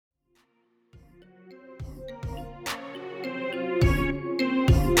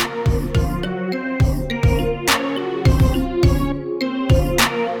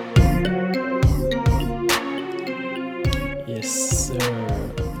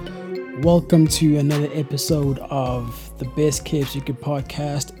Welcome to another episode of the Best Kept Secret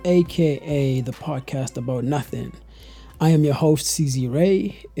podcast, aka the podcast about nothing. I am your host, CZ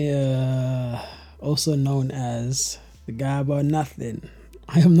Ray, also known as the guy about nothing.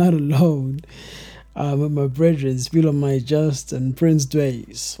 I am not alone. With my brethren, Philo My Just and Prince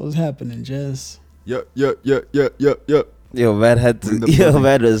Dways. What's happening, Jess? Yo. Yo, man had to.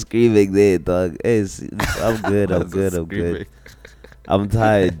 Man was screaming there, dog. Hey, I'm good. I'm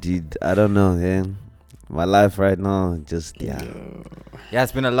tired, dude. I don't know, man. My life right now, Yeah,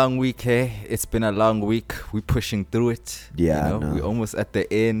 it's been a long week, hey. It's been a long week. We're pushing through it. Yeah, we're almost at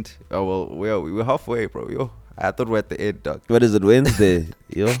the end. Oh well, we're halfway, bro. Yo, I thought we're at the end, dog. What is it, Wednesday?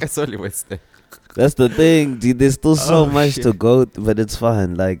 Yo, it's only Wednesday. That's the thing, dude. There's still so much to go, but it's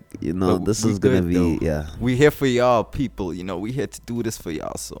fine. Like, but this is gonna be though. Yeah. We here for y'all, people. We here to do this for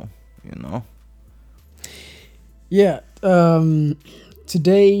y'all. So, Yeah.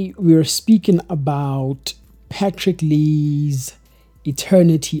 Today we are speaking about PatrickxLee's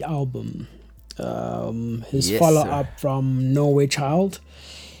Eternity album. His follow-up from Norway Child,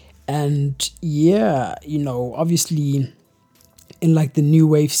 and obviously, in like the new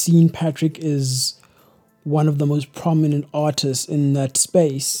wave scene, Patrick is one of the most prominent artists in that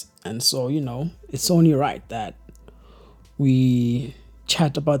space. And so, it's only right that we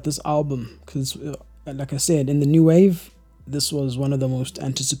chat about this album because, like I said, in the new wave, this was one of the most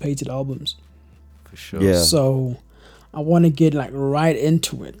anticipated albums. For sure. Yeah. So I want to get like right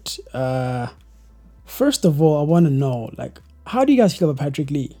into it. First of all, I want to know, like, how do you guys feel about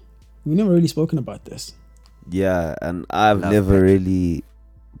PatrickxLee? We've never really spoken about this. Yeah, and I've never really,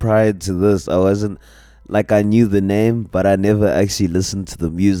 prior to this, I wasn't, like, I knew the name, but I never actually listened to the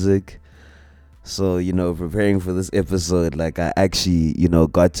music. So, preparing for this episode, like, I actually,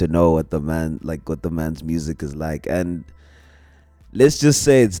 got to know what the man's music is like. And let's just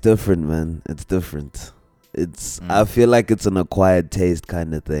say it's different, man. It's different. I feel like it's an acquired taste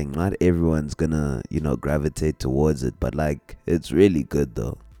kind of thing. Not everyone's gonna, gravitate towards it, but, like, it's really good,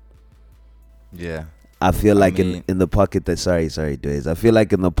 though. Yeah. I feel like in the pocket that sorry Dways. I feel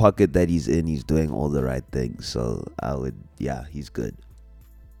like in the pocket that he's in, he's doing all the right things. So he's good.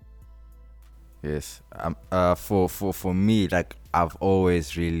 Yes. For me, like, I've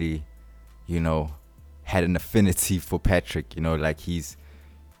always really, had an affinity for Patrick. Like he's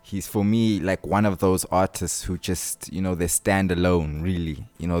for me like one of those artists who just, they stand alone. Really,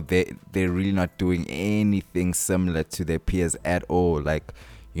 they're really not doing anything similar to their peers at all. Like,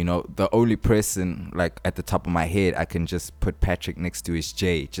 the only person, like, at the top of my head I can just put Patrick next to is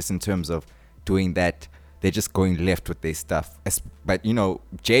Jay, just in terms of doing that. They're just going left with their stuff. But,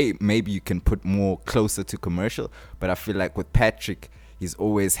 Jay, maybe you can put more closer to commercial. But I feel like with Patrick, he's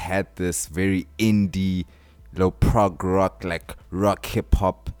always had this very indie, low prog rock, like rock hip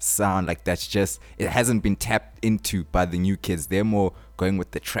hop sound. Like, that's just, it hasn't been tapped into by the new kids. They're more going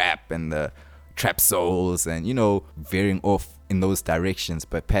with the trap and the trap souls and, veering off in those directions.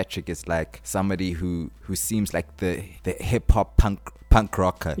 But Patrick is like somebody who seems like the hip hop punk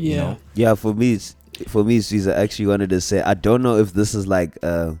rocker. Yeah, for me Caesar, I actually wanted to say, I don't know if this is like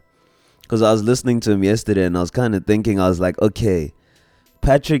because I was listening to him yesterday and I was kind of thinking, I was like, okay,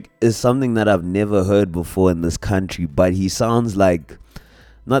 Patrick is something that I've never heard before in this country, but he sounds like,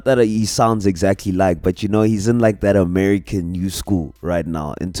 not that he sounds exactly like, but he's in like that American new school right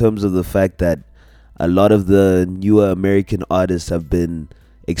now, in terms of the fact that a lot of the newer American artists have been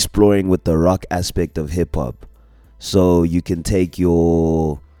exploring with the rock aspect of hip hop. So you can take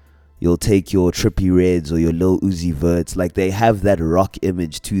you'll take your Trippie Reds or your Lil Uzi Verts, like they have that rock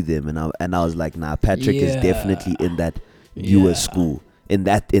image to them, and I was like, nah, Patrick is definitely in that newer school, in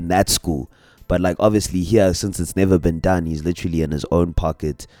that school. But like obviously here, since it's never been done, he's literally in his own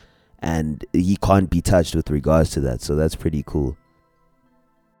pocket, and he can't be touched with regards to that. So that's pretty cool.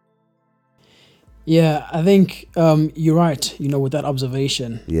 Yeah, I think you're right, with that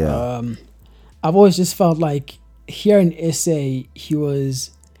observation. Yeah. I've always just felt like here in SA, he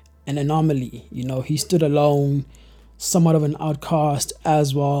was an anomaly. He stood alone, somewhat of an outcast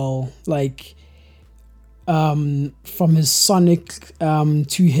as well. Like, from his sonic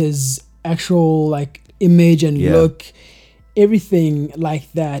to his actual, like, image and look, everything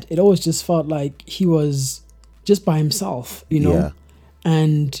like that. It always just felt like he was just by himself, Yeah.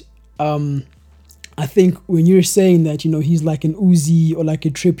 And I think when you're saying that, he's like an Uzi or like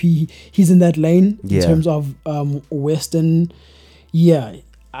a Trippie, he's in that lane in terms of Western. Yeah,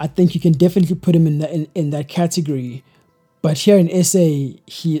 I think you can definitely put him in that category. But here in SA,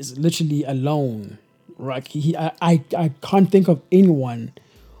 he is literally alone. Right? I can't think of anyone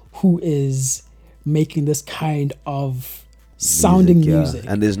who is making this kind of sounding yeah. music.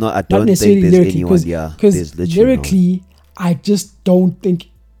 And there's not. I Not don't necessarily think there's lyrically, anyone. Yeah, there's because literally lyrically, I just don't think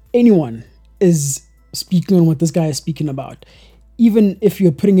anyone is speaking on what this guy is speaking about. Even if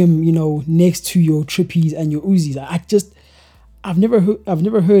you're putting him, next to your Trippies and your Uzis, I've never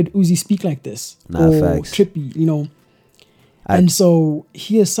heard Uzi speak like this, or facts. Trippy, and so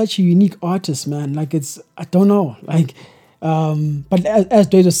he is such a unique artist, man. Like I don't know, like, but as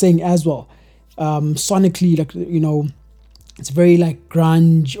Dave was saying as well, sonically, like, it's very like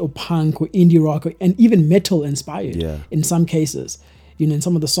grunge or punk or indie rock and even metal inspired in some cases, in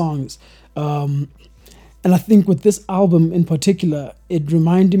some of the songs. And I think with this album in particular, it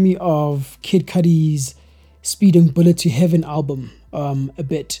reminded me of Kid Cudi's Speeding Bullet to Heaven album a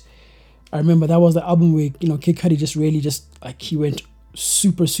bit. I remember that was the album where, Kid Cudi just really like he went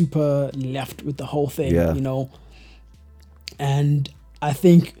super, super left with the whole thing, And I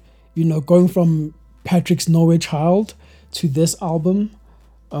think, going from Patrick's Nowhere Child to this album,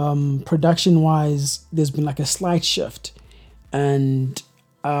 production-wise, there's been like a slight shift. And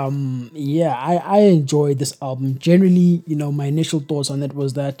I enjoyed this album. Generally, my initial thoughts on it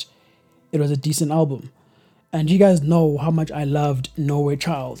was that it was a decent album. And you guys know how much I loved Nowhere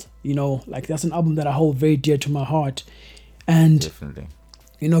Child. Like that's an album that I hold very dear to my heart. And definitely,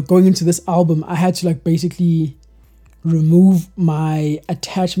 going into this album, I had to like basically remove my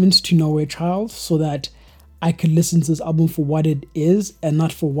attachment to Nowhere Child so that I could listen to this album for what it is and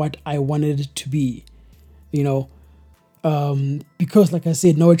not for what I wanted it to be. Because like I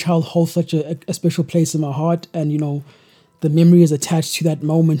said, Nowhere Child holds such a special place in my heart, and the memory is attached to that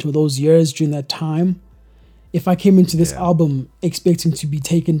moment or those years during that time. If I came into this album expecting to be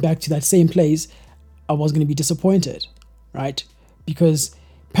taken back to that same place, I was going to be disappointed, right? Because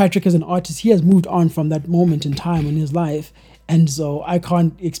Patrick as an artist, he has moved on from that moment in time in his life, and so I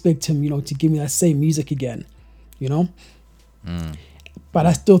can't expect him, to give me that same music again, But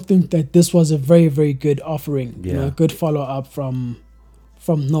I still think that this was a very, very good offering, a good follow-up from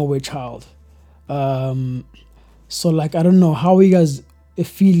Nowhere Child. So like, I don't know, how are you guys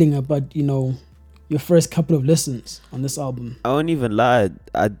feeling about, your first couple of listens on this album? I won't even lie.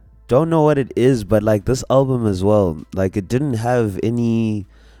 I don't know what it is, but like this album as well, like it didn't have any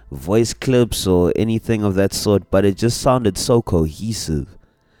voice clips or anything of that sort, but it just sounded so cohesive.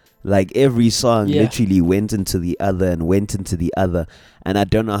 Like every song literally went into the other and went into the other. And I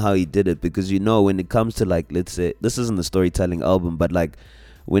don't know how he did it, because when it comes to like, let's say, this isn't a storytelling album, but like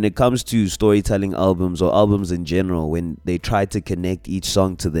when it comes to storytelling albums or albums in general, when they try to connect each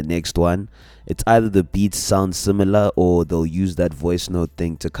song to the next one, it's either the beats sound similar or they'll use that voice note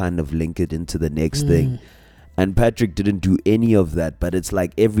thing to kind of link it into the next thing. And Patrick didn't do any of that, but it's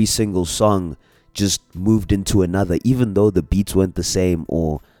like every single song just moved into another, even though the beats weren't the same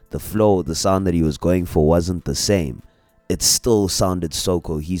or the flow, the sound that he was going for wasn't the same. It still sounded so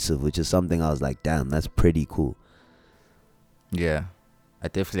cohesive, which is something I was like, damn, that's pretty cool. Yeah, I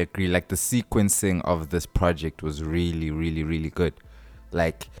definitely agree. Like the sequencing of this project was really, really, really good.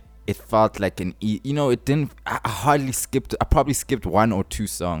 Like it felt like it didn't, I probably skipped one or two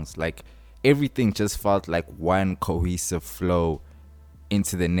songs. Like everything just felt like one cohesive flow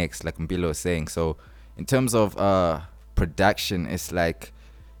into the next, like Mbilo was saying. So in terms of production, it's like,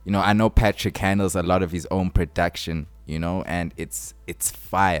 I know Patrick handles a lot of his own production, and it's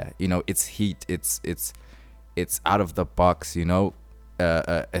fire, it's heat, it's out of the box,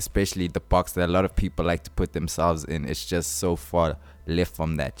 especially the box that a lot of people like to put themselves in. It's just so far left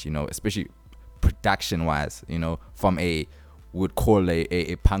from that, especially production wise, from would call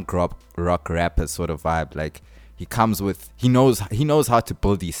a punk rock rapper sort of vibe. Like he comes with, he knows how to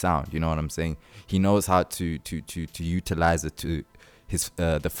build his sound, you know what I'm saying? He knows how to utilize it to his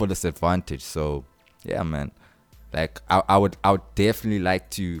the fullest advantage. So yeah, man, like I would definitely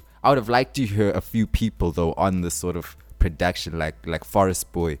I would have liked to hear a few people though on this sort of production, like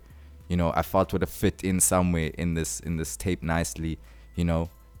Forest Boy, I felt would have fit in somewhere in this tape nicely.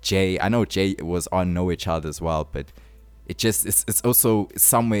 Jay, I know Jay was on Nowhere Child as well, but it's also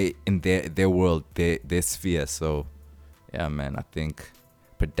somewhere in their world, their sphere. So yeah, man, I think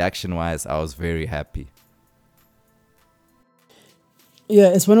production wise I was very happy. Yeah,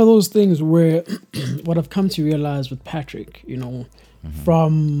 it's one of those things where what I've come to realize with Patrick,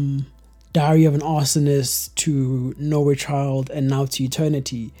 from Diary of an Arsonist to Nowhere Child and now to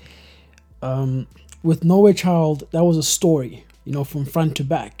Eternity. With Nowhere Child, that was a story, from front to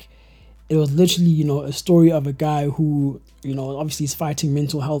back. It was literally, a story of a guy who, obviously is fighting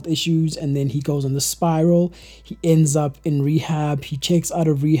mental health issues, and then he goes on the spiral. He ends up in rehab. He checks out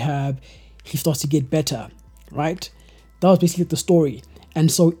of rehab. He starts to get better, right? That was basically the story. And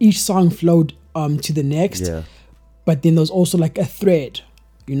so each song flowed to the next. Yeah. but then there's also like a thread,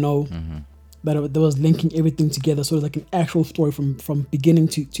 you know, that was linking everything together. So it's like an actual story from beginning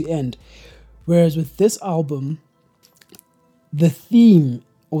to end. Whereas with this album, the theme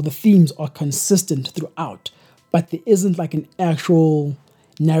or the themes are consistent throughout, but there isn't like an actual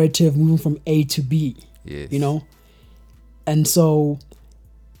narrative moving from A to B, Yes. you know? And so,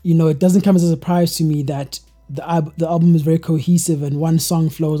 you know, it doesn't come as a surprise to me that the album is very cohesive and one song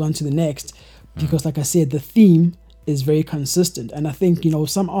flows onto the next, because like I said, the theme is very consistent. And I think, you know,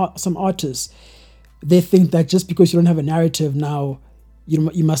 some artists, they think that just because you don't have a narrative now,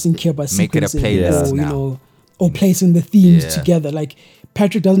 you mustn't care about Make it a sequencing playlist or, you now. know, or placing the themes Yeah. together. Like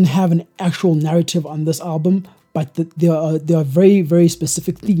Patrick doesn't have an actual narrative on this album, but there are very, very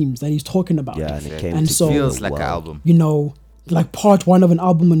specific themes that he's talking about. Yeah, and it came And together so- Feels like an well. album. You know, like part 1 of an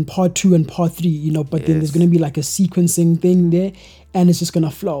album and part 2 and part 3, you know, but then there's Yes. going to be like a sequencing thing there, and it's just going to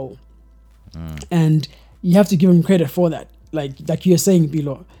flow. And you have to give him credit for that. Like you're saying,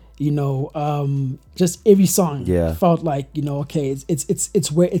 Bilo, you know, just every song Yeah. felt like, you know, okay,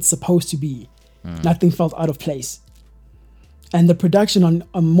 it's where it's supposed to be. Nothing felt out of place. And the production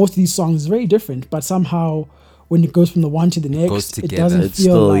on most of these songs is very different, but somehow when it goes from the one to the next, goes it together. doesn't It's feel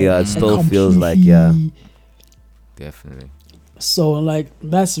still- like yeah, it a still feels like, yeah. completely- Definitely. So like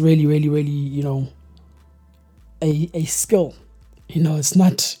that's really, really, really, you know, a skill. You know, it's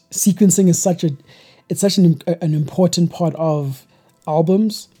not sequencing is such an important part of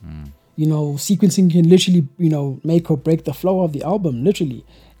albums. You know, sequencing can literally, you know, make or break the flow of the album, literally.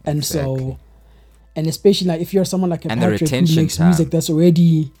 And Exactly. so, and especially like if you're someone like a And the Patrick who retention makes time. music that's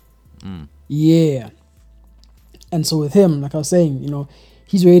already, yeah. And so with him, like I was saying, you know,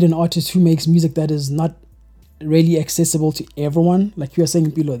 he's already an artist who makes music that is not really accessible to everyone. Like you were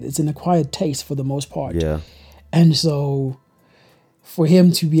saying below, it's an acquired taste for the most part. Yeah. And so for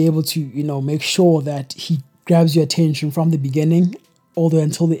him to be able to, you know, make sure that he grabs your attention from the beginning all the way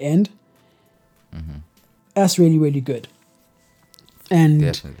until the end, that's really, really good. And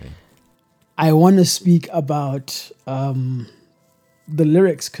Definitely. I want to speak about the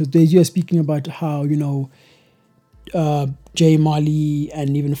lyrics, because you are speaking about how, you know, Jay Marley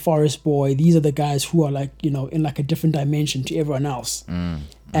and even Forest Boy, these are the guys who are like, you know, in like a different dimension to everyone else.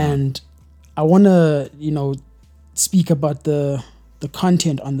 And I want to, you know, speak about the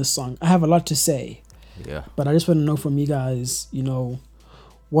content on the song. I have a lot to say, Yeah. but I just want to know from you guys, you know,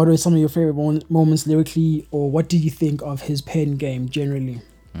 what are some of your favorite moments lyrically, or what do you think of his pen game generally?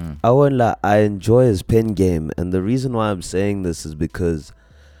 I won't lie, I enjoy his pen game, and the reason why I'm saying this is because,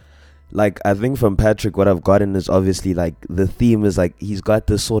 like, I think from Patrick, what I've gotten is obviously like the theme is like he's got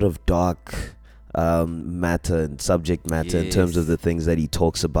this sort of dark matter and subject matter in terms of Yes. the things that he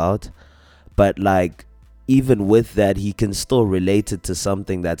talks about, but like even with that, he can still relate it to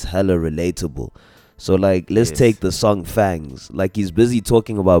something that's hella relatable. So like, let's Yes. take the song Fangs. Like, he's busy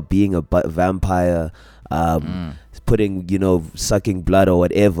talking about being a vampire, putting, you know, sucking blood or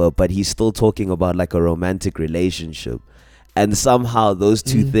whatever, but he's still talking about like a romantic relationship. And somehow those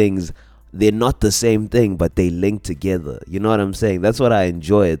two things, they're not the same thing, but they link together. You know what I'm saying? That's what I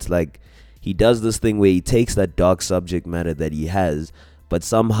enjoy. It's like he does this thing where he takes that dark subject matter that he has, but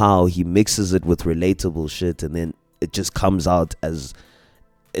somehow he mixes it with relatable shit, and then it just comes out as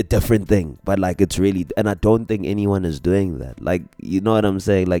a different thing. But like, it's really, and I don't think anyone is doing that. Like, you know what I'm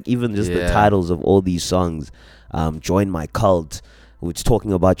saying? Like, even just the Yeah. titles of all these songs, Join My Cult, which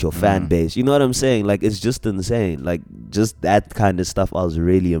talking about your fan base, you know what I'm saying? Like, it's just insane. Like, just that kind of stuff, I was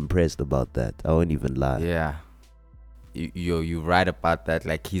really impressed about that. I won't even lie. Yeah. You right about that.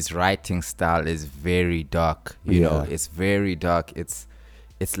 Like, his writing style is very dark. You know, Yeah. it's very dark. It's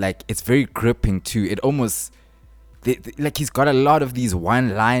like, it's very gripping too. It almost like he's got a lot of these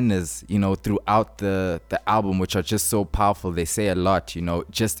one-liners, you know, throughout the album, which are just so powerful. They say a lot, you know,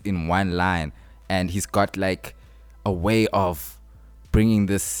 just in one line. And he's got like a way of bringing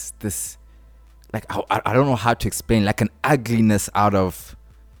this like, I don't know how to explain, like an ugliness out of,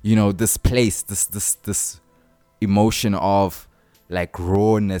 you know, this place, this emotion of like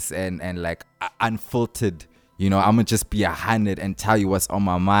rawness and like unfiltered, you know, I'm gonna just be 100 and tell you what's on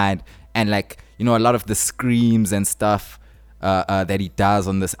my mind. And like, you know, a lot of the screams and stuff that he does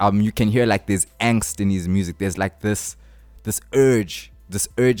on this album, you can hear like there's angst in his music. There's like this urge, this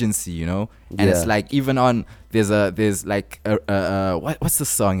urgency, you know. And it's Yeah. like, even on there's like what's the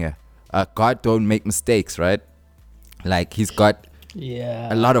song here? God Don't Make Mistakes, right? Like, he's got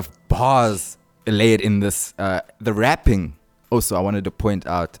Yeah. a lot of bars laid in this. The rapping also, I wanted to point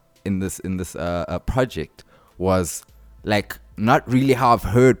out in this project, was like not really how I've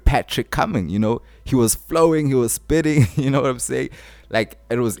heard Patrick coming. You know, he was flowing, he was spitting. You know what I'm saying? like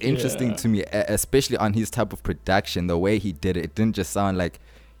it was interesting to me, especially on his type of production, the way he did it. It didn't just sound like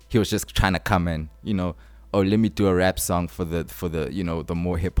he was just trying to come in, oh, let me do a rap song for the the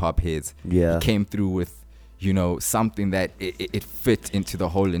more hip hop heads. Yeah. He came through with something that it fit into the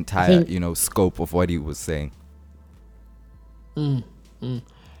whole entire scope of what he was saying.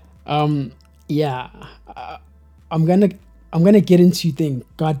 Yeah, I'm gonna get into thing.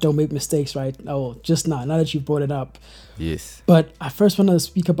 God don't make mistakes, right? Oh, just now that you brought it up. Yes. But I first want to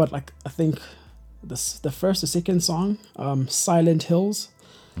speak about I think the first or second song, Silent Hills.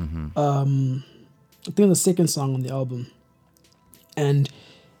 I think the second song on the album, and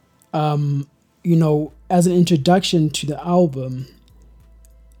as an introduction to the album,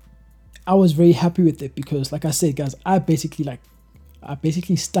 I was very happy with it because, like I said, guys, I basically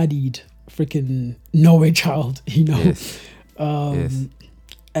studied freaking Norway Child, Yes. Yes.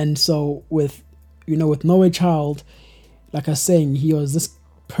 And so with Norway Child, like I was saying, he was this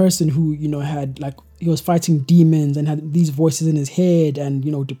person who had he was fighting demons and had these voices in his head and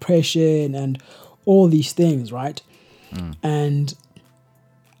depression and all these things, right? And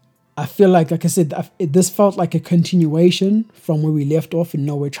I feel like I said, this felt like a continuation from where we left off in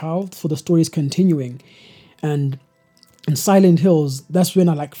Norway Child. So the story is continuing, and in Silent Hills, that's when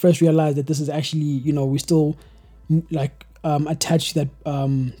I first realized that this is actually we still attached to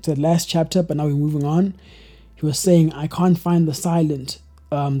that last chapter, but now we're moving on. He was saying, I can't find the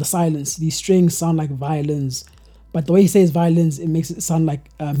silence. These strings sound like violins, but the way he says violins, it makes it sound like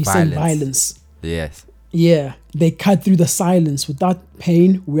he's saying violence. Yes. Yeah, they cut through the silence. Without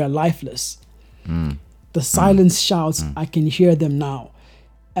pain, we are lifeless. The silence shouts, I can hear them now.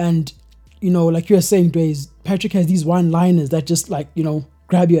 And, like you were saying, Dwayne, Patrick has these one-liners that just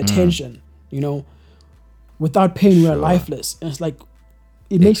grab your attention, Without pain, we are lifeless. And it's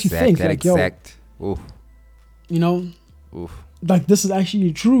it makes you think, Oof. Oof. This is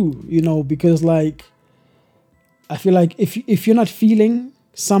actually true, because I feel like if you're not feeling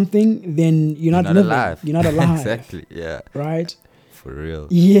something, then you're not living. Alive. You're not alive. Exactly. Yeah. Right. For real.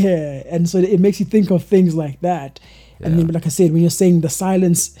 Yeah, and so it makes you think of things like that. Yeah. And then, like I said, when you're saying the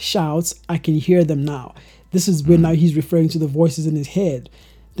silence shouts, I can hear them now. This is when now he's referring to the voices in his head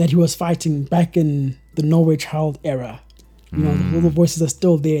that he was fighting back in the Norway Child era. All the voices are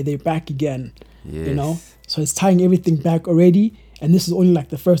still there. They're back again. Yes. So it's tying everything back already. And this is only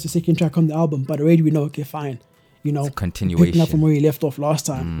the first or second track on the album, but already we know, okay, fine. It's a continuation. Picking up from where he left off last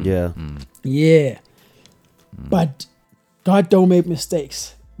time. Yeah. But God don't make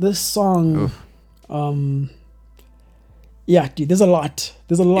mistakes. This song, yeah, dude, there's a lot.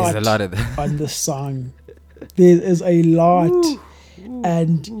 There's a lot of that on this song. There is a lot.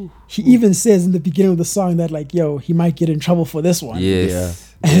 And he even says in the beginning of the song that he might get in trouble for this one.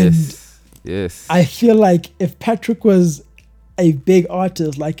 Yes. And yes. I feel like if Patrick was a big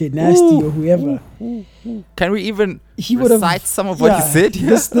artist like a Nasty or whoever, can we even he would recite some of what he said here?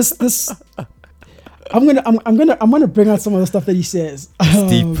 This I'm gonna bring out some of the stuff that he says.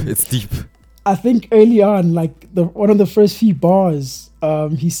 It's deep. I think early on, one of the first few bars,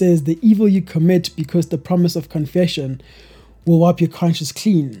 he says, the evil you commit because the promise of confession will wipe your conscience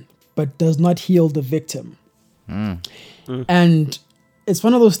clean, but does not heal the victim. And it's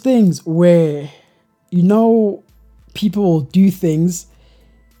one of those things where people will do things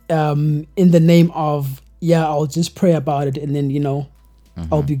in the name of, I'll just pray about it and then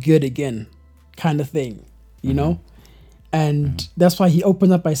I'll be good again, kind of thing, and that's why he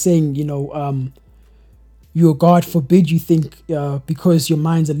opened up by saying, your God forbid you think because your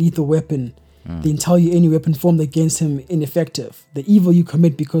mind's a lethal weapon, then tell you any weapon formed against him ineffective. The evil you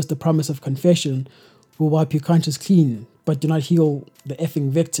commit because the promise of confession will wipe your conscience clean, but do not heal the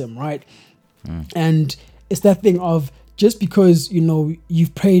effing victim, right? And it's that thing of, just because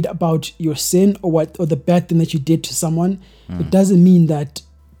you've prayed about your sin or the bad thing that you did to someone, it doesn't mean that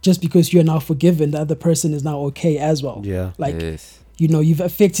just because you're now forgiven, the other person is now okay as well. Yeah. Yes. You've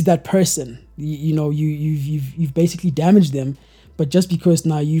affected that person. You've basically damaged them, but just because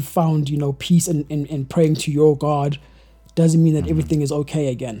now you've found peace and praying to your God, doesn't mean that everything is okay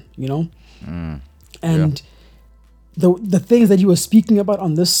again. And the things that he was speaking about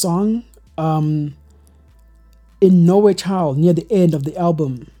on this song, in Norway Child, near the end of the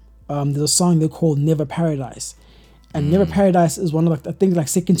album, there's a song they call Never Paradise. And Never Paradise is one of I think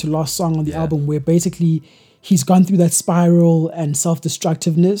second to last song on the album, where basically he's gone through that spiral and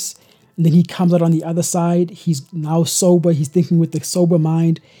self-destructiveness, and then he comes out on the other side. He's now sober, he's thinking with the sober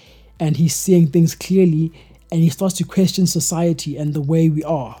mind, and he's seeing things clearly, and he starts to question society and the way we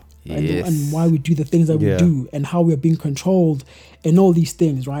are, and why we do the things that we do, and how we're being controlled, and all these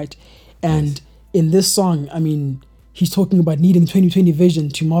things, right? And in this song, I mean, he's talking about needing 20/20 vision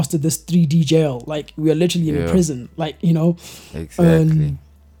to master this 3D jail. Like, we are literally in a prison. Like, you know. Exactly.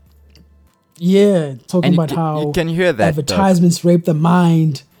 Yeah, talking And about how you can hear that advertisements rape the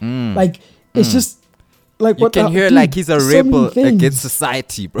mind. Like, it's just like you what can hear dude, like he's a so many rebel things. against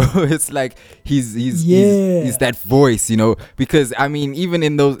society, bro. It's like he's that voice, you know. Because I mean, even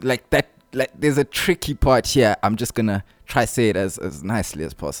in those like there's a tricky part here. I'm just gonna try say it as nicely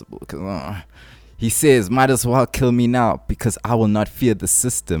as possible, because he says, "Might as well kill me now because I will not fear the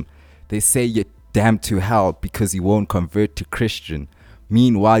system. They say you're damned to hell because you won't convert to Christian.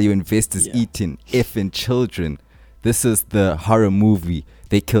 Meanwhile, your investors eating effing children. This is the horror movie.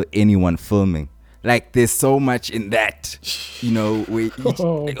 They kill anyone filming." Like, there's so much in that, you know.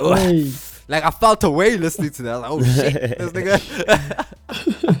 Like, I felt away listening to that. I was like, oh shit,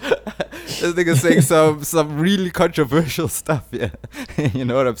 this nigga saying some really controversial stuff. Yeah, you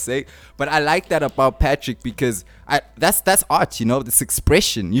know what I'm saying. But I like that about Patrick, because that's art, you know. This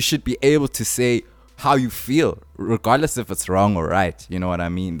expression, you should be able to say how you feel, regardless if it's wrong or right. You know what I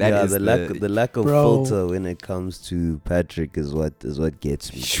mean? That is the lack of filter when it comes to Patrick is what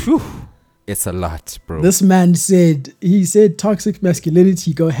gets me. Whew, it's a lot, bro. This man said toxic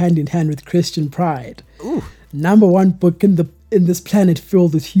masculinity go hand in hand with Christian pride. Ooh. Number one book in this planet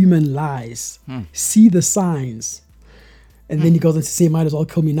filled with human lies. See the signs. And then he goes on to say, "Might as well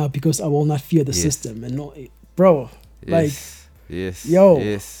kill me now because I will not fear the system." And no, bro, yeah.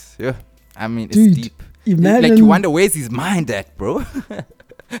 I mean, it's dude, deep. Imagine, like, you wonder, where's his mind at, bro?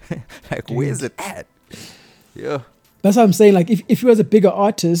 Like, where's it at? Yeah. That's what I'm saying. Like, if he was a bigger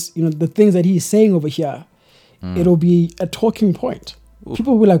artist, you know, the things that he's saying over here, it'll be a talking point. Ooh.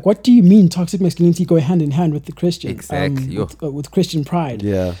 People will be like, "What do you mean toxic masculinity go hand in hand with the Christian?" Exactly. With Christian pride.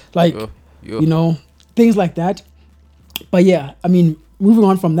 Yeah. Like, you know, things like that. But yeah, I mean, moving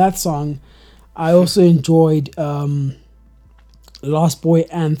on from that song, I also enjoyed Lost Boy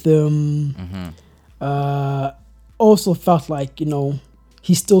Anthem. Also felt like, you know,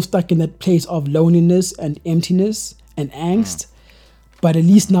 he's still stuck in that place of loneliness and emptiness and angst. But at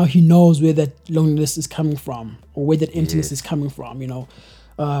least now he knows where that loneliness is coming from, or where that emptiness is coming from, you know.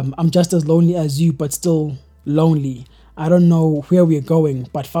 I'm just as lonely as you, but still lonely. I don't know where we're going,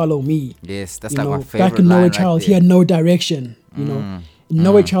 but follow me. Yes, that's you like know, my favorite back in Nowhere line Child, right he had no direction, you know. In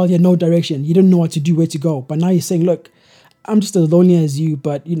Nowhere Child, he had no direction. He didn't know what to do, where to go. But now he's saying, look, I'm just as lonely as you,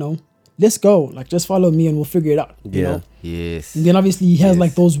 but, you know, let's go. Like, just follow me and we'll figure it out, you know. Yes. And then obviously he has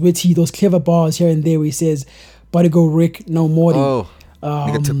like those clever bars here and there where he says, "But to go Rick, no Morty." Oh.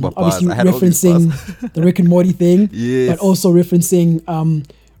 Obviously referencing the Rick and Morty thing, but also referencing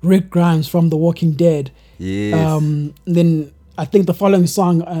Rick Grimes from The Walking Dead. Yes. Then I think the following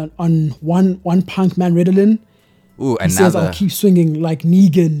song on one Punk Man Ritalin, he says, "I'll keep swinging like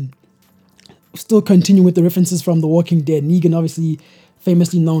Negan." Still continuing with the references from The Walking Dead. Negan obviously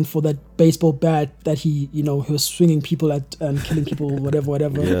famously known for that baseball bat that he was swinging people at and killing people,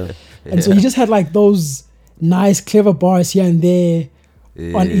 whatever. Yeah. And so he just had like those nice, clever bars here and there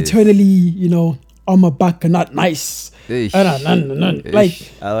on eternally, you know, on my back and not nice. Like, just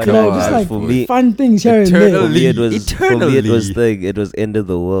like for me, fun things here and there. For me, it was end of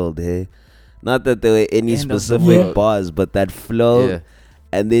the world, hey. Not that there were any specific bars, but that flow. Yeah.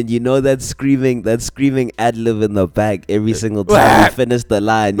 And then that screaming ad-lib in the back every single time you finish the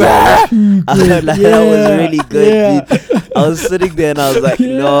line. Yeah, that was really good, dude. I was sitting there and I was like,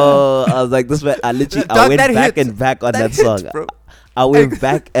 no. I was like, this man, I went back and back on that song. I went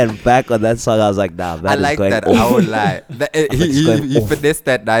back and back on that song. I was like, nah, man, I like that. Off. I won't lie. He finessed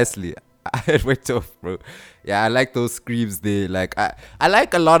that nicely. It went off, bro. Yeah, I like those screams there. Like, I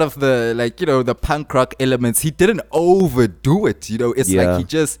like a lot of the, like, the punk rock elements. He didn't overdo it, It's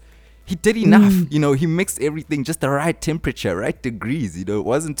like he did enough. He mixed everything just the right temperature, right degrees. It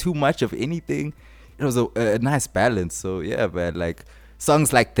wasn't too much of anything. It was a nice balance. So yeah, man, like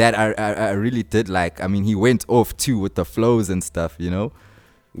songs like that, I really did like. I mean, he went off too with the flows and stuff,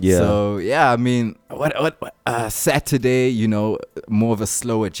 Yeah. So yeah, I mean, what Saturday, more of a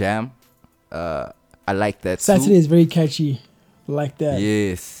slower jam. I like that. Saturday is very catchy. I like that.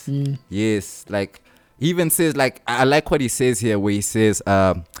 Yes. Yes. Like, he even says, like, I like what he says here, where he says,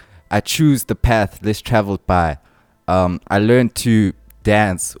 I choose the path less traveled by. I learned to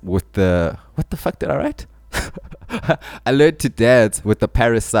dance with the... What the fuck did I write? I learned to dance with the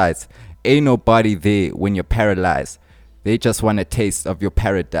parasites. Ain't nobody there when you're paralyzed. They just want a taste of your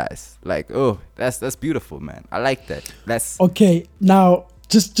paradise. Like, oh, that's beautiful, man. I like that. That's... Okay, now...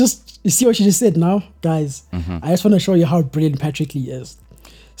 Just you see what she just said now, guys. I just want to show you how brilliant PatrickxLee is.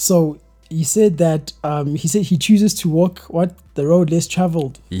 So he said that he said he chooses to walk the road less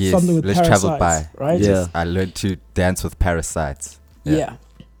traveled. Yes, something with less parasites, traveled by. right? Yeah. I learned to dance with parasites. Yeah.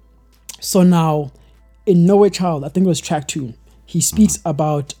 So now, in Nowhere Child, I think it was track 2, he speaks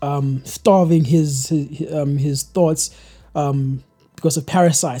about starving his thoughts because of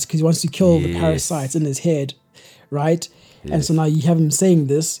parasites, because he wants to kill the parasites in his head, right? And so now you have him saying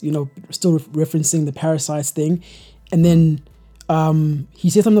this, you know, still referencing the parasites thing, and then he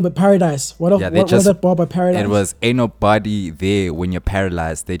said something about paradise. What was that bar about paradise? It was, ain't nobody there when you're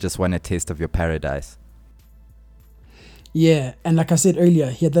paralyzed. They just want a taste of your paradise. Yeah, and like I said earlier,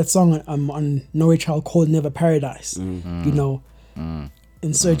 he had that song on Nowhere Child called Never Paradise, you know,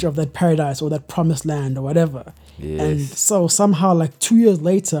 in search of that paradise or that promised land or whatever. Yes. And so somehow, like 2 years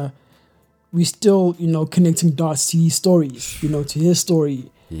later, we still, you know, connecting dots to his stories, you know, to his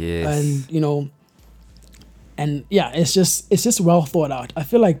story. Yes. And, you know, and yeah, it's just well thought out. I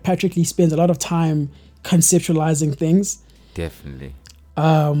feel like Patrick Lee spends a lot of time conceptualizing things. Definitely.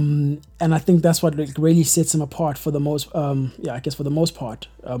 And I think that's what really sets him apart for the most, I guess for the most part,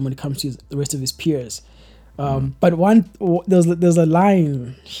 when it comes to the rest of his peers. But there's a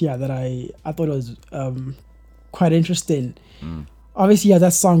line here that I thought was quite interesting. Obviously, he has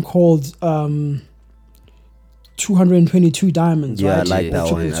that song called 222 Diamonds, Yeah, right? I like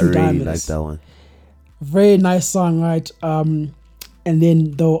that one. I really like that one. Very nice song, right? And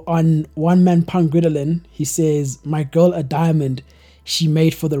then though on One Man Punk Ritalin, he says, "My girl a diamond, she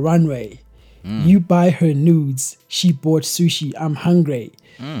made for the runway. You buy her nudes, she bought sushi. I'm hungry."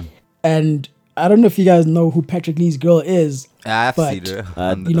 And I don't know if you guys know who Patrick Lee's girl is. I've but, seen it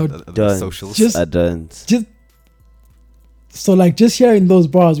I on you know, the socials. I don't. So like just hearing those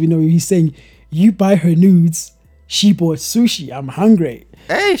bars, we know he's saying, "You buy her nudes, she bought sushi. I'm hungry."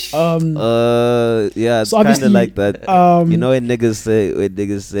 Eish. Yeah, it's So kind obviously, of like that. You know when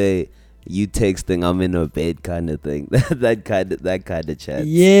niggas say you texting, I'm in her bed kind of thing. that kind of chat.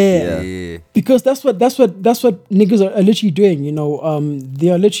 Yeah. Because that's what niggas are literally doing. You know, they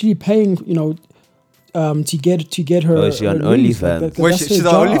are literally paying. You know, to get her. Oh, is she on her news. OnlyFans? Like, Wait, that's she's her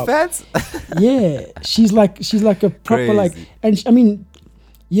on job. OnlyFans? Yeah, she's like a proper like, Crazy. and I mean,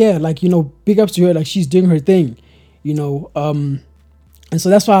 yeah, like, you know, big ups to her. Like, she's doing her thing. You know, and so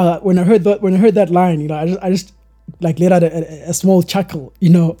that's why when I heard that line, you know, I just like let out a small chuckle, you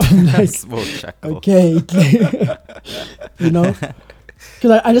know. I'm like, Small chuckle. okay, you know,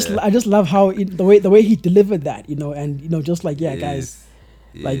 because I just love how the way he delivered that, you know, and you know, just like, yeah, guys,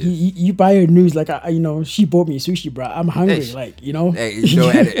 like you buy her news, like you know, she bought me sushi, bro. I'm hungry, like, you know. Hey, you know,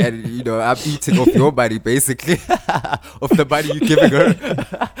 and you know, I'm eating off your money, basically, off the money you giving her.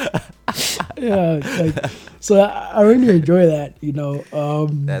 Yeah, like, so I really enjoy that, you know.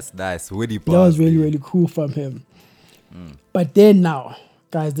 That's nice, witty that was bars. really, really cool from him. But then now,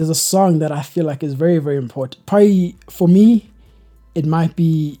 guys, there's a song that I feel like is very, very important. Probably for me, it might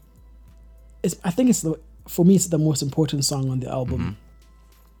be. I think it's the most important song on the album.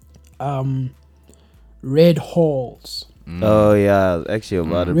 Red Halls. Oh yeah, actually I'm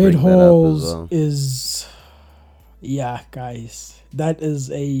about to Red bring Halls that up as well. is, yeah, guys, that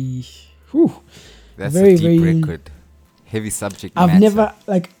is a. Whew, That's very, a deep very- record. Heavy subject I've matter.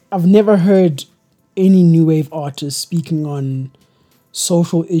 never heard any new wave artist speaking on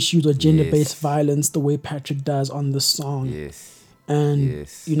social issues or gender-based Yes. violence the way Patrick does on this song. Yes. And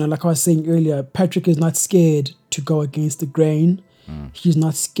Yes. you know, like I was saying earlier, Patrick is not scared to go against the grain. He's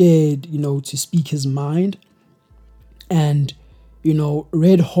not scared, you know, to speak his mind. And you know,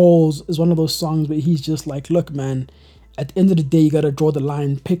 Red Halls is one of those songs where he's just like, look, man, at the end of the day, you gotta draw the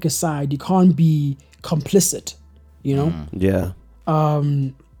line, pick a side. You can't be complicit, you know. Yeah.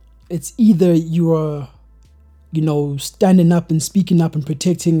 It's either you are, you know, standing up and speaking up and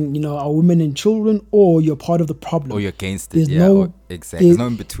protecting, you know, our women and children, or you're part of the problem. Or you're against it. There's Yeah. no- Exactly. There's no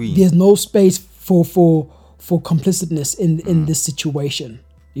in between. There's no space for complicitness in this situation.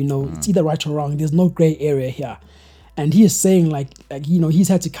 You know, it's either right or wrong. There's no gray area here. And he is saying like you know, he's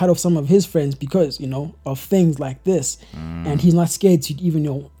had to cut off some of his friends because, you know, of things like this. And he's not scared to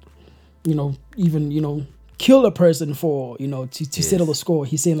even kill a person for, you know, to settle the score.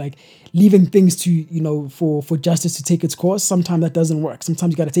 He's saying like leaving things to, you know, for justice to take its course. Sometimes that doesn't work.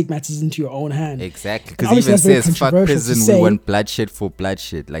 Sometimes you got to take matters into your own hand. Exactly. And Because he even obviously that's very says, fuck controversial to prison, we say. want bloodshed for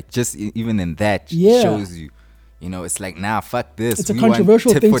bloodshed. Like, just even in that Yeah. shows you, you know, it's like, nah, fuck this. It's a We want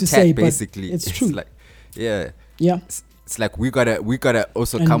controversial tit thing for to tat, say, but basically. it's true. Like, yeah. Yeah. It's like we gotta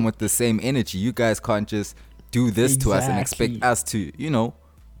also And- come with the same energy. You guys can't just do this to us and expect Exactly. us to, you know,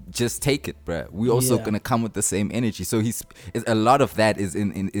 just take it, bruh. We also Yeah. gonna come with the same energy. So a lot of that is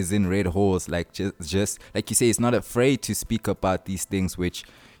in Red Halls. Like just like you say, he's not afraid to speak about these things which,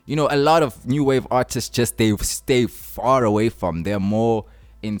 you know, a lot of new wave artists just they stay far away from. They're more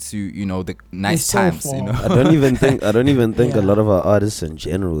into, you know, the nice so times, far. you know. I don't even think Yeah. a lot of our artists in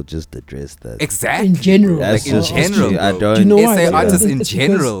general just address that. Exactly. In general, That's like in just general, true. I bro. don't. Do you know why? SA Yeah. artists in It's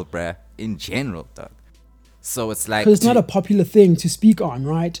general, bruh. In general, dog. So it's like because it's not a popular thing to speak on,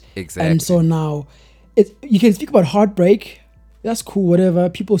 right? Exactly. And so now, you can speak about heartbreak. That's cool, whatever.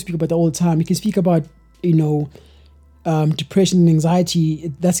 People speak about that all the time. You can speak about, you know, depression and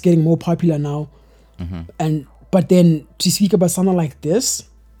anxiety. That's getting more popular now. But then to speak about something like this,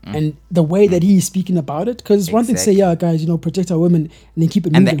 and the way that he's speaking about it, because it's one thing to say, yeah, guys, you know, protect our women and then keep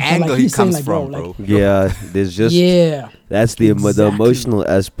it and moving. the But, angle like, he he's saying, comes like, from, bro, bro. Yeah, there's just yeah, that's the Exactly. emotional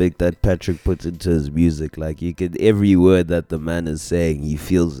aspect that Patrick puts into his music. Like you can every word that the man is saying, he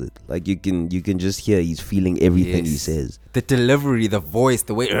feels it. Like you can just hear he's feeling everything he Yes. says. The delivery, the voice,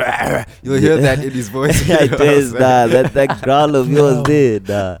 the way you'll hear that in his voice. It is, nah. That growl of yours there,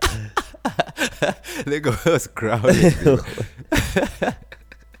 nah. Nigga was growling. dude.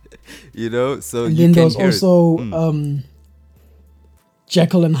 You know, so and you then can there was hear also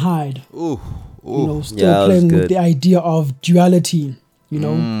Jekyll and Hyde. it. Ooh, You know, ooh. still Yeah, that was playing with good. the idea of duality. You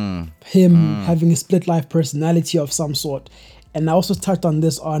know, him having a split life personality of some sort. And I also touched on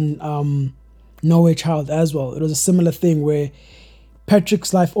this on Nowhere Child as well. It was a similar thing where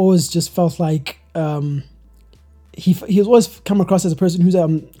Patrick's life always just felt like he's always come across as a person who's at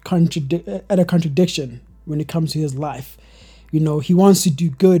a contradiction when it comes to his life. You know, he wants to do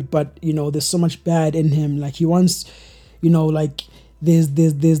good, but you know, there's so much bad in him. Like he wants, you know, like there's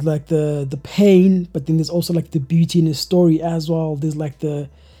like the pain, but then there's also like the beauty in his story as well. There's like the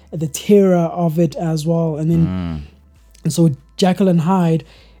terror of it as well, and then and so Jekyll and Hyde,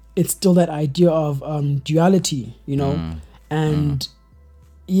 it's still that idea of duality, you know, and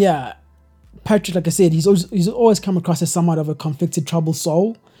yeah, Patrick, like I said, he's always come across as somewhat of a conflicted, troubled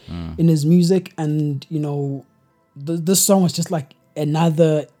soul in his music, and you know, this song was just like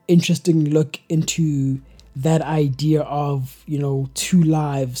another interesting look into that idea of, you know, two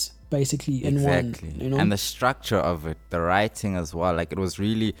lives basically in one. You know, And the structure of it, the writing as well, like it was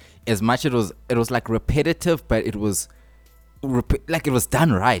really, as much it was like repetitive, but it was like it was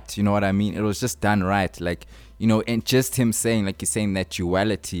done right, you know what I mean? It was just done right, like, you know, and just him saying, like, he's saying that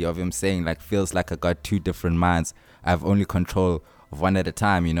duality of him saying, like, feels like I got two different minds, I have only control of one at a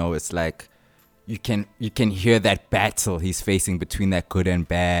time, you know. It's like you can hear that battle he's facing between that good and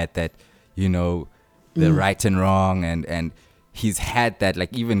bad, that, you know, the right and wrong, and he's had that,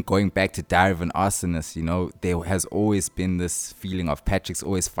 like, even going back to Diary of an Arsonist, you know, there has always been this feeling of Patrick's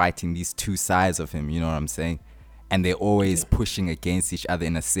always fighting these two sides of him, you know what I'm saying? And they're always pushing against each other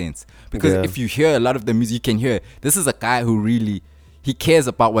in a sense. Because if you hear a lot of the music, you can hear this is a guy who really, he cares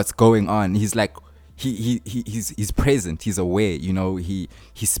about what's going on. He's like, he's present, he's aware, you know, he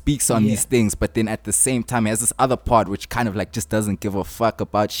speaks on these things, but then at the same time he has this other part which kind of like just doesn't give a fuck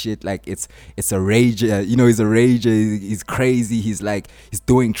about shit. Like it's a rager, you know, he's a rager, he's crazy, he's like, he's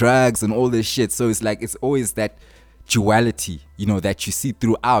doing drugs and all this shit. So it's like, it's always that duality, you know, that you see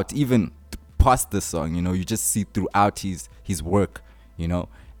throughout, even past the song, you know, you just see throughout his work, you know,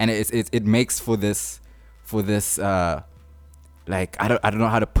 and it makes for this like I don't know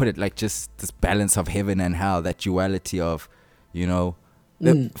how to put it, like just this balance of heaven and hell, that duality of, you know,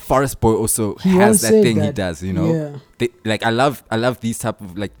 the Forest Boy also has that thing he does, you know. Like I love these type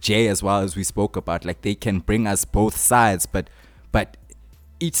of, like Jay as well, as we spoke about, like they can bring us both sides, but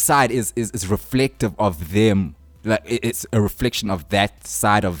each side is reflective of them, like it's a reflection of that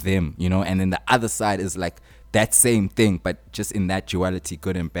side of them, you know, and then the other side is like that same thing, but just in that duality,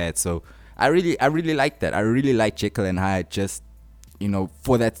 good and bad. So I really like that. I really like Jekyll and Hyde, just, you know,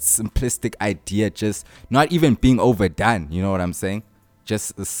 for that simplistic idea, just not even being overdone, you know what I'm saying?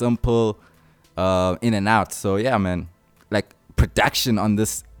 Just a simple in and out. So yeah, man, like production on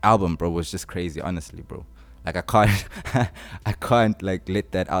this album, bro, was just crazy, honestly, bro. Like I can't like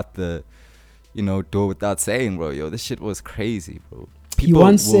let that out the, you know, door without saying, bro, yo, this shit was crazy, bro. People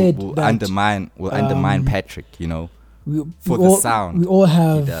will undermine Patrick, you know, for the sound we all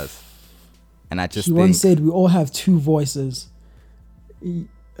have, he does. And I just he once said we all have two voices.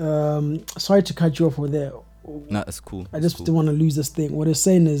 Sorry to cut you off with there. No, it's cool. I just didn't want to lose this thing. What he's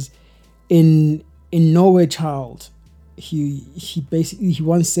saying is, in Nowhere Child, he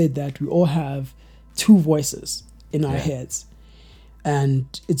once said that we all have two voices in our heads,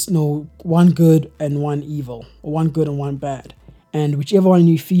 and it's one good and one evil, or one good and one bad, and whichever one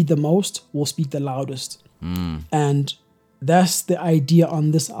you feed the most will speak the loudest. And that's the idea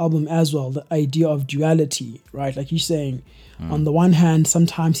on this album as well, the idea of duality, right? Like you're saying, on the one hand,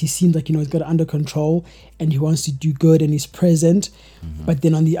 sometimes he seems like, he's got it under control and he wants to do good and he's present. But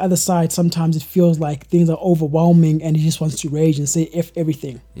then on the other side, sometimes it feels like things are overwhelming and he just wants to rage and say F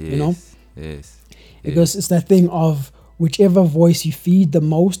everything, Yes. Because it's that thing of whichever voice you feed the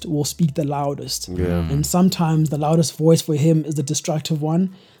most will speak the loudest. And sometimes the loudest voice for him is the destructive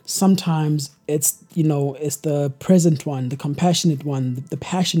one. Sometimes it's, it's the present one, the compassionate one, the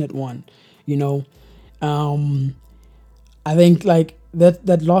passionate one, I think like I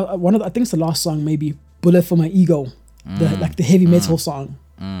think it's the last song, maybe Bullet for My Ego, the heavy metal song,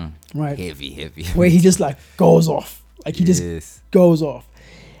 right? Heavy. Where he just like goes off, like he just goes off.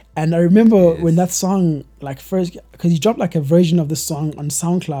 And I remember when that song like first, because he dropped like a version of the song on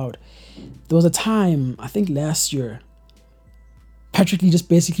SoundCloud. There was a time, I think last year, PatrickxLee just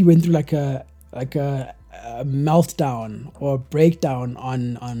basically went through like a meltdown or breakdown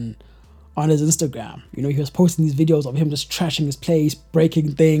on his Instagram. He was posting these videos of him just trashing his place,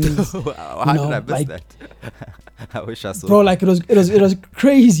 breaking things. How did I miss that? I wish I saw. Bro, like it was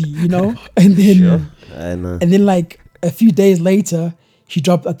crazy, And then I know. And then like a few days later, he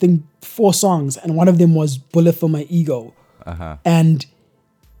dropped I think 4 songs, and one of them was Bullet for My Ego, and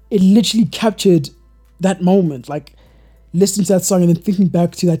it literally captured that moment. Like listening to that song and then thinking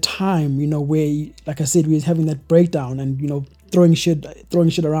back to that time, where he, like I said, we was having that breakdown and throwing shit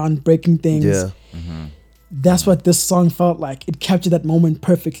around, breaking things. Yeah. That's what this song felt like. It captured that moment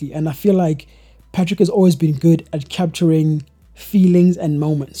perfectly. And I feel like Patrick has always been good at capturing feelings and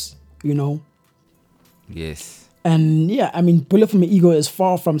moments, Yes. And yeah, I mean, Bullet for My Ego is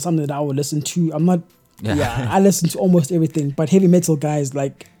far from something that I would listen to. I'm not, I listen to almost everything, but heavy metal guys,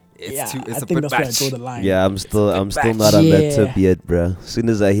 like, It's I think that's where I draw the line. Yeah, I'm still not on that tip yet, bro. As soon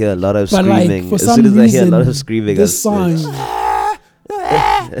as I hear a lot of But screaming, like, this song,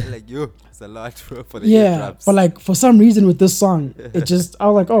 like it's a lot for the eardrums. but like for some reason with this song, it just I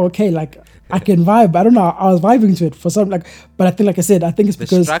was like, oh okay, like I can vibe. I don't know, I was vibing to it for some but I think like I said, I think it's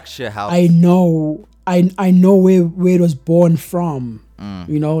because the structure helps. I know where it was born from.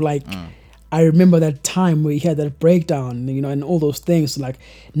 I remember that time where he had that breakdown, and all those things. So like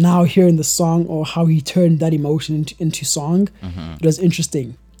now hearing the song or how he turned that emotion into song, it was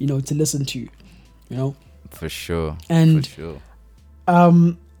interesting, to listen to, For sure. And for sure.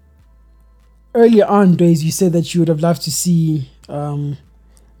 Earlier on, Days, you said that you would have loved to see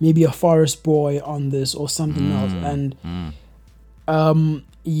maybe a Forest Boy on this or something else. And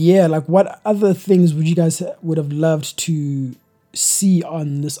like what other things would you guys would have loved to see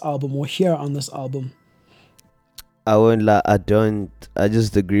on this album or hear on this album? I won't lie, I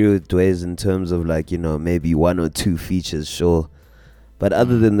just agree with Dwayne in terms of like, maybe 1 or 2 features, sure. But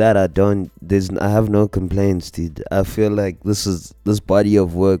other than that, I have no complaints, dude. I feel like this body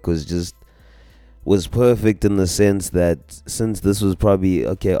of work was perfect in the sense that since this was probably,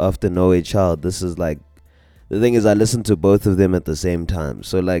 after No Way Child, this is like, the thing is I listened to both of them at the same time.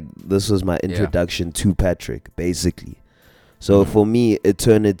 So like, this was my introduction to Patrick, basically. So for me,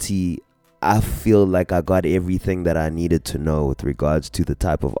 Eternity, I feel like I got everything that I needed to know with regards to the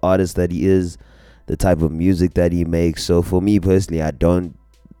type of artist that he is, the type of music that he makes. So for me personally, I don't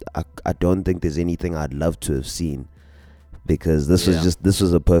think there's anything I'd love to have seen, because this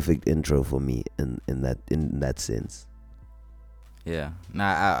was a perfect intro for me in that sense. Yeah, no,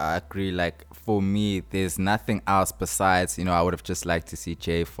 I agree. Like for me, there's nothing else besides, I would have just liked to see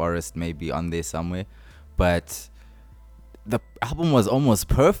Jay Forrest maybe on there somewhere, but the album was almost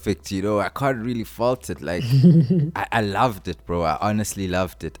perfect. I can't really fault it. Like I loved it, bro. I honestly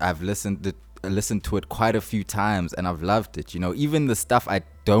loved it. I've listened to it quite a few times and I've loved it. Even the stuff I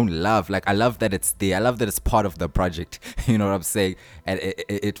don't love, like I love that it's there. I love that it's part of the project. You know what I'm saying? And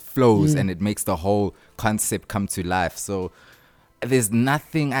it flows and it makes the whole concept come to life. So there's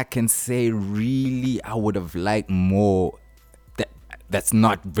nothing I can say really I would have liked more that's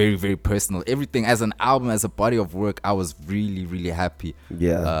not very, very personal. Everything as an album, as a body of work, I was really, really happy.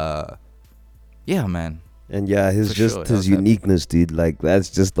 Yeah. Yeah, man. And yeah, his uniqueness, dude. Like that's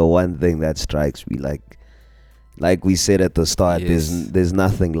just the one thing that strikes me. Like we said at the start, there's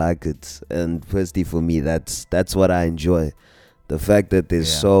nothing like it. And personally for me, that's what I enjoy. The fact that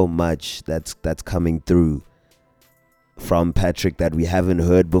there's so much that's coming through from Patrick that we haven't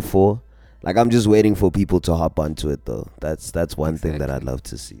heard before. Like I'm just waiting for people to hop onto it though. That's one thing that I'd love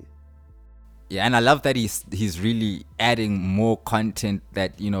to see. Yeah, and I love that he's really adding more content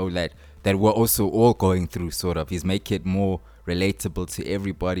that that we're also all going through, sort of. He's making it more relatable to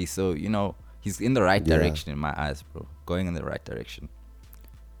everybody. So, he's in the right direction in my eyes, bro. Going in the right direction.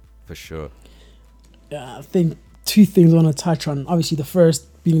 For sure. Yeah, I think two things I want to touch on. Obviously, the first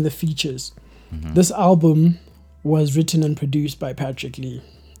being the features. This album was written and produced by PatrickxLee.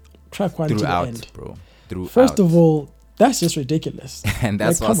 Track one to the end. Bro. Throughout. First of all, that's just ridiculous. And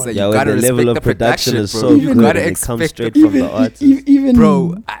that's Like, what I come say. on. You Yeah, gotta when the respect level the of production is bro. so You good gotta and it comes expect straight the from the artist. Even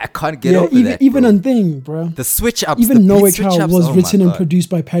bro. I can't get over that. even bro. on thing, bro. The switch ups. Even the No beat Way switch Child ups, was oh my written and God. produced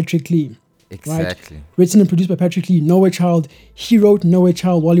by PatrickxLee. Exactly. Written and produced by PatrickxLee. No Way Child. He wrote No Way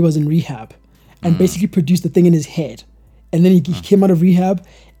Child while he was in rehab, and basically produced the thing in his head. And then he came out of rehab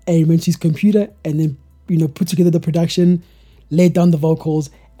and he went to his computer and then put together the production, laid down the vocals,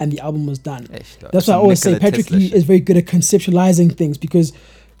 and the album was done. That's why I always say PatrickxLee is very good at conceptualizing things, because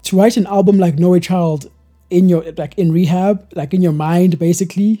to write an album like No Way Child in your in rehab, in your mind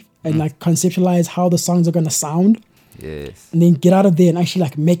basically, and conceptualize how the songs are gonna sound. Yes. And then get out of there and actually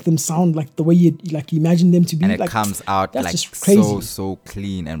make them sound like the way you imagine them to be. And it comes out that's like just crazy. so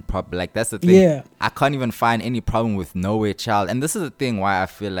clean and proper. Like that's the thing. Yeah. I can't even find any problem with No Way Child. And this is the thing why I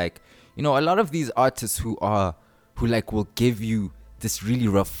feel like, a lot of these artists who will give you this really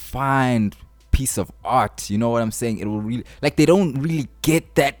refined piece of art, you know what I'm saying? It will really, they don't really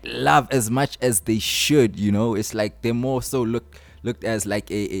get that love as much as they should, It's like they're more so looked as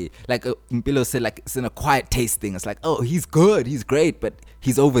Mpilo said, it's an acquired taste thing. It's like, oh, he's good, he's great, but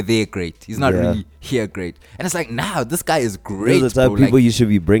he's over there great. He's not really here great. And it's like, nah, this guy is great. Those are the type of people you should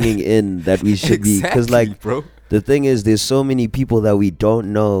be bringing in, that we should be, because bro. The thing is, there's so many people that we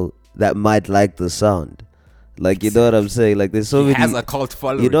don't know that might like the sound. You know what I'm saying? There's so many. Has a cult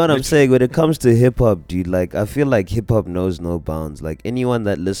following. You know what I'm saying? When it comes to hip hop, dude, I feel like hip hop knows no bounds. Anyone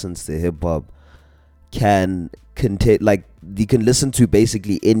that listens to hip hop can contain, you can listen to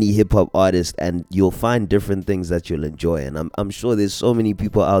basically any hip hop artist and you'll find different things that you'll enjoy. And I'm sure there's so many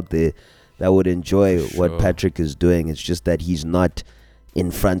people out there that would enjoy what Patrick is doing. It's just that he's not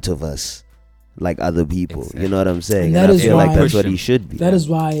in front of us like other people. Exactly. You know what I'm saying? And I feel like that's what he should be. That is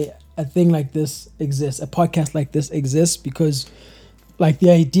why a thing like this exists, a podcast like this exists, because the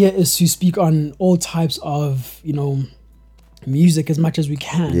idea is to speak on all types of music as much as we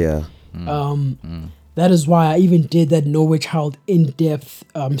can. Yeah. That is why I even did that No Way Child in-depth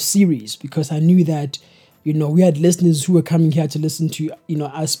series, because I knew that we had listeners who were coming here to listen to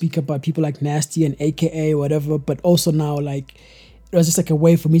us speak about people like Nasty and AKA whatever, but also now it was just a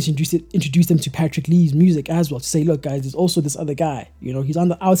way for me to introduce them to PatrickxLee's music as well, to say, look guys, there's also this other guy, he's on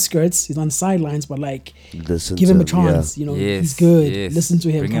the outskirts, he's on the sidelines, but give him a chance. Yes, he's good. Yes. Listen to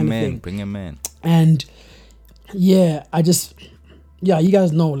him, Bring him in. And yeah, you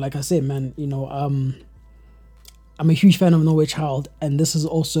guys know, like I said, man, I'm a huge fan of No Way Child, and this is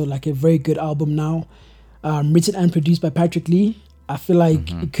also a very good album now, written and produced by PatrickxLee. I feel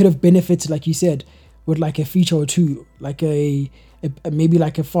like it could have benefited, like you said, with a feature or two, maybe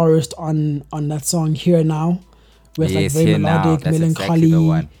a Forest on that song Here Now, where it's very melodic, melancholy,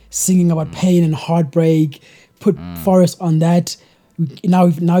 exactly singing about pain and heartbreak. Put Forest on that. Now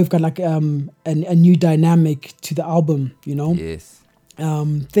we've got a new dynamic to the album, Yes.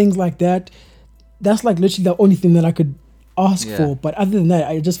 Things like that. That's literally the only thing that I could ask for. But other than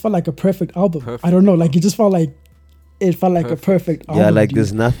that, it just felt like a perfect album. I don't know, it just felt like a perfect album. Yeah,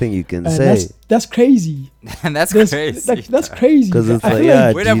 there's nothing you can say. That's crazy. And that's crazy. That's crazy. Because it's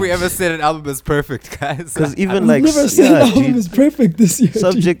when have we ever said an album is perfect, guys? Because even I've never said an album is perfect this year.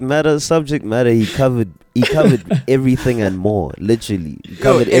 Subject matter. He covered everything and more. Literally, he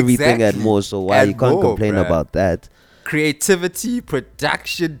covered everything and more. So why you can't complain about that? Creativity,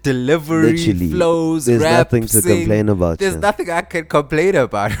 production, delivery, literally, flows, there's rap, nothing to complain about. There's nothing I can complain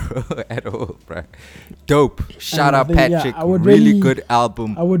about at all, bro. Dope. Shout out Patrick. Really good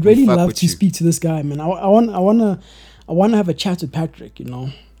album. I would really love to speak to this guy, man. I wanna have a chat with Patrick.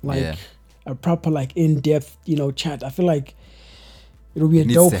 A proper in-depth chat. I feel like it'll be a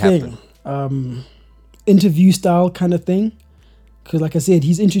dope thing. Interview style kind of thing. Because like I said,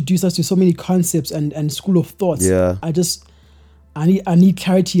 he's introduced us to so many concepts and school of thoughts. Yeah. I need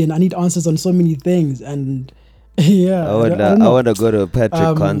clarity and I need answers on so many things. And yeah, I want to go to a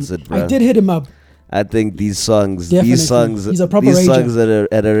Patrick concert, bro. I did hit him up. I think these songs, He's a proper songs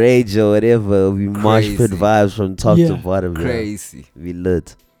at a rage or whatever, we mosh pit vibes from top to bottom. Crazy. We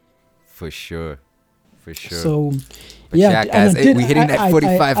lit. For sure. So, but yeah, guys, we're hitting that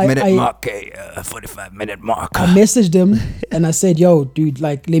 45-minute mark. 45-minute mark. I messaged him and I said, "Yo, dude,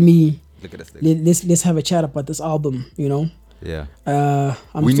 let me look at this. Let's have a chat about this album." Yeah.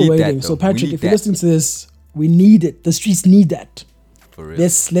 I'm still waiting. So Patrick, if you're listening to this, we need it. The streets need that. For real.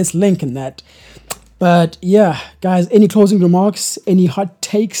 Let's link in that. But yeah, guys, any closing remarks? Any hot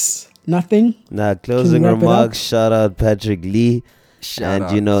takes? Nothing. Closing remarks. Shout out PatrickxLee.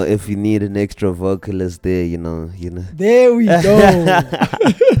 Shout and out. if you need an extra vocalist there, There we go.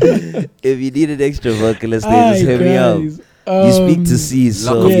 if you need an extra vocalist there, just hit me up. You speak to C,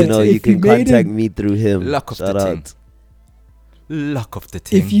 so Luck of the you if can you made contact it- me through him. Luck of Shout the out. team. Luck of the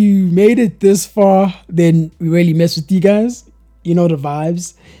team. If you made it this far, then we really mess with you guys. You know the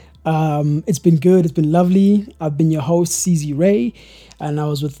vibes. It's been good. It's been lovely. I've been your host, CZ Ray, and I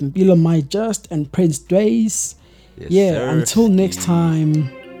was with Mbilo My Just and Prince Dways. Yes, Yeah, sir. until next time,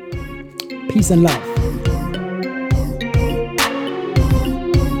 peace and love.